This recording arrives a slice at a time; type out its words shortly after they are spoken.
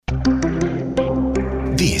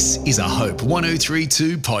This is a Hope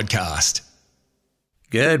 1032 podcast.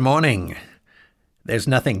 Good morning. There's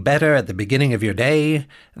nothing better at the beginning of your day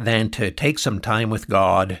than to take some time with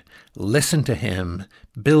God, listen to Him,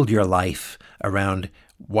 build your life around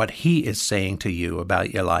what He is saying to you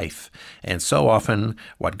about your life. And so often,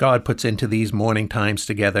 what God puts into these morning times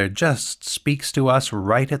together just speaks to us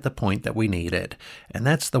right at the point that we need it. And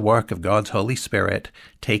that's the work of God's Holy Spirit,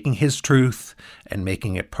 taking His truth and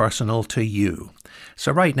making it personal to you.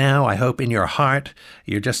 So right now, I hope in your heart,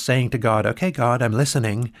 you're just saying to God, okay, God, I'm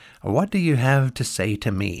listening. What do you have to say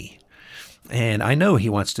to me? And I know He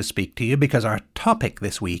wants to speak to you because our topic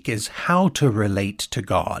this week is how to relate to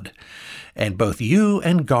God. And both you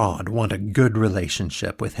and God want a good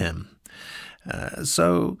relationship with Him.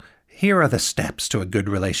 So here are the steps to a good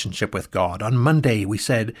relationship with God. On Monday, we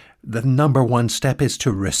said the number one step is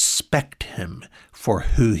to respect Him for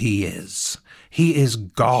who He is. He is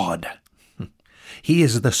God. He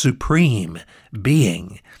is the supreme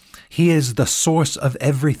being. He is the source of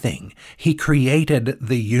everything. He created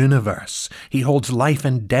the universe. He holds life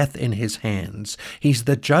and death in His hands. He's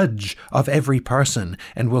the judge of every person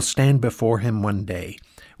and will stand before Him one day.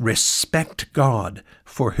 Respect God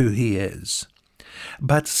for who He is.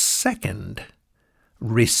 But second,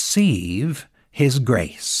 receive His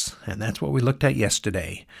grace. And that's what we looked at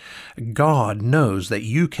yesterday. God knows that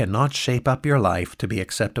you cannot shape up your life to be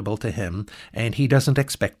acceptable to Him, and He doesn't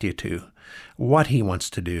expect you to. What He wants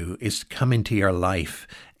to do is come into your life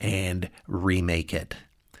and remake it.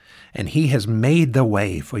 And He has made the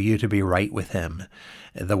way for you to be right with Him.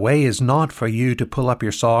 The way is not for you to pull up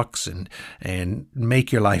your socks and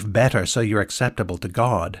make your life better so you're acceptable to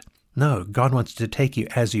God. No, God wants to take you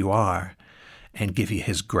as you are and give you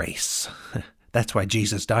His grace. That's why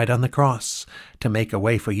Jesus died on the cross, to make a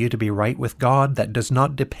way for you to be right with God that does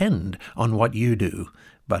not depend on what you do,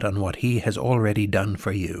 but on what He has already done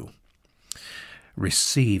for you.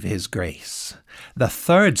 Receive His grace. The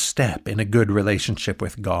third step in a good relationship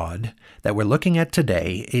with God that we're looking at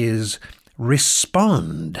today is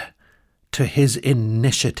respond to His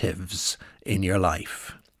initiatives in your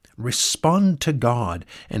life. Respond to God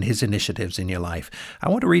and His initiatives in your life. I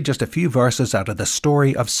want to read just a few verses out of the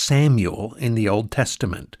story of Samuel in the Old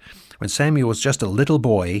Testament. When Samuel was just a little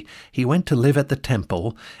boy, he went to live at the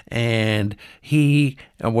temple, and he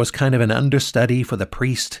was kind of an understudy for the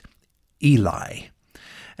priest Eli.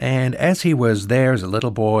 And as he was there as a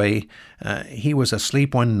little boy, he was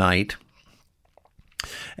asleep one night.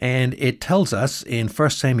 And it tells us in 1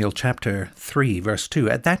 Samuel chapter 3, verse 2,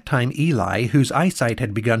 at that time Eli, whose eyesight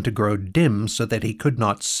had begun to grow dim so that he could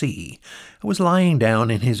not see, was lying down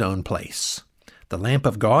in his own place. The lamp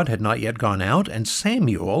of God had not yet gone out, and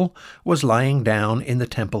Samuel was lying down in the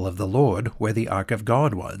temple of the Lord, where the ark of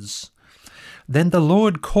God was. Then the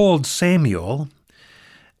Lord called Samuel,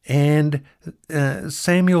 and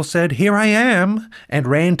Samuel said, "Here I am," and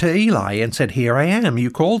ran to Eli and said, "Here I am, you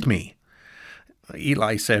called me."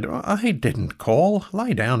 Eli said, "I didn't call.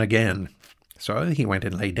 Lie down again." So he went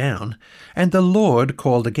and lay down. And the Lord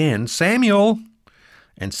called again, "Samuel."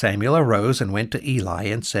 And Samuel arose and went to Eli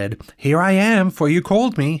and said, "Here I am, for you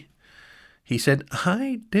called me." He said,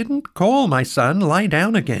 "I didn't call, my son. Lie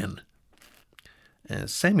down again."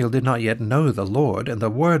 Samuel did not yet know the Lord, and the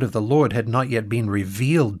word of the Lord had not yet been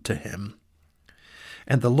revealed to him.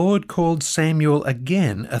 And the Lord called Samuel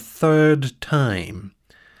again a third time.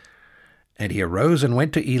 And he arose and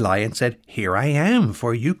went to Eli and said, "Here I am,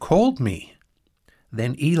 for you called me."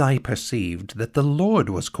 Then Eli perceived that the Lord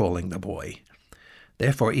was calling the boy.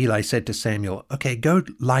 Therefore Eli said to Samuel, "Okay, go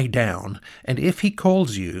lie down, and if he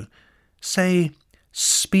calls you, say,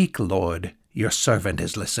 'Speak, Lord, your servant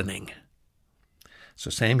is listening.'" So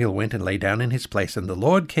Samuel went and lay down in his place, and the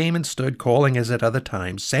Lord came and stood, calling as at other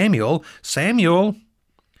times, "Samuel, Samuel!"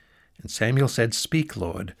 And Samuel said, "Speak,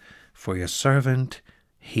 Lord, for your servant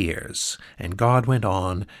hears." And God went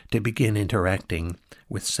on to begin interacting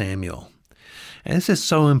with Samuel. And this is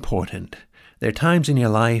so important. There are times in your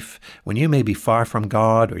life when you may be far from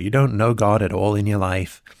God, or you don't know God at all in your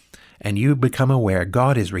life, and you become aware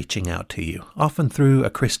God is reaching out to you, often through a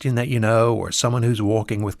Christian that you know, or someone who's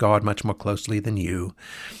walking with God much more closely than you.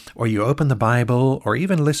 Or you open the Bible, or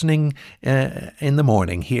even listening in the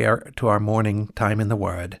morning here to our morning time in the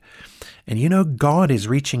Word. And you know God is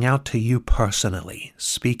reaching out to you personally,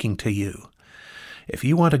 speaking to you. If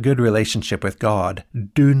you want a good relationship with God,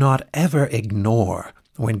 do not ever ignore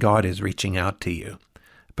when God is reaching out to you,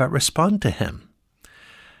 but respond to Him.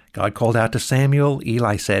 God called out to Samuel.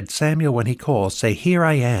 Eli said, "Samuel, when he calls, say, 'Here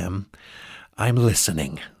I am. I'm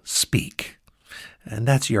listening. Speak.'" And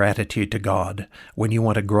that's your attitude to God when you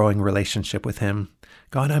want a growing relationship with Him.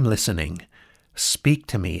 God, I'm listening. Speak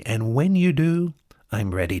to me, and when you do,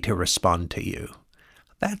 I'm ready to respond to you.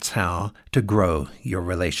 That's how to grow your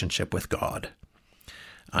relationship with God.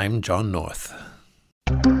 I'm John North.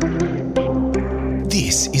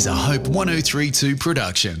 This is a Hope 1032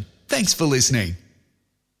 production. Thanks for listening.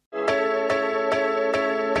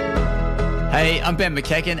 Hey, I'm Ben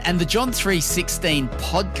McKechnie, and the John 3:16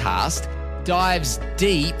 podcast dives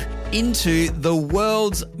deep into the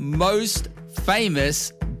world's most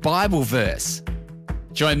famous Bible verse.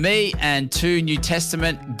 Join me and two New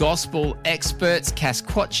Testament gospel experts, Cass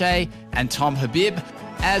Quache and Tom Habib,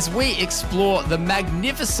 as we explore the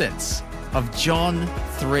magnificence of John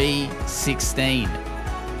 3:16.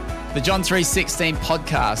 The John 3:16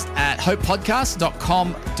 podcast at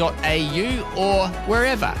hopepodcast.com.au or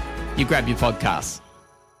wherever you grab your podcasts.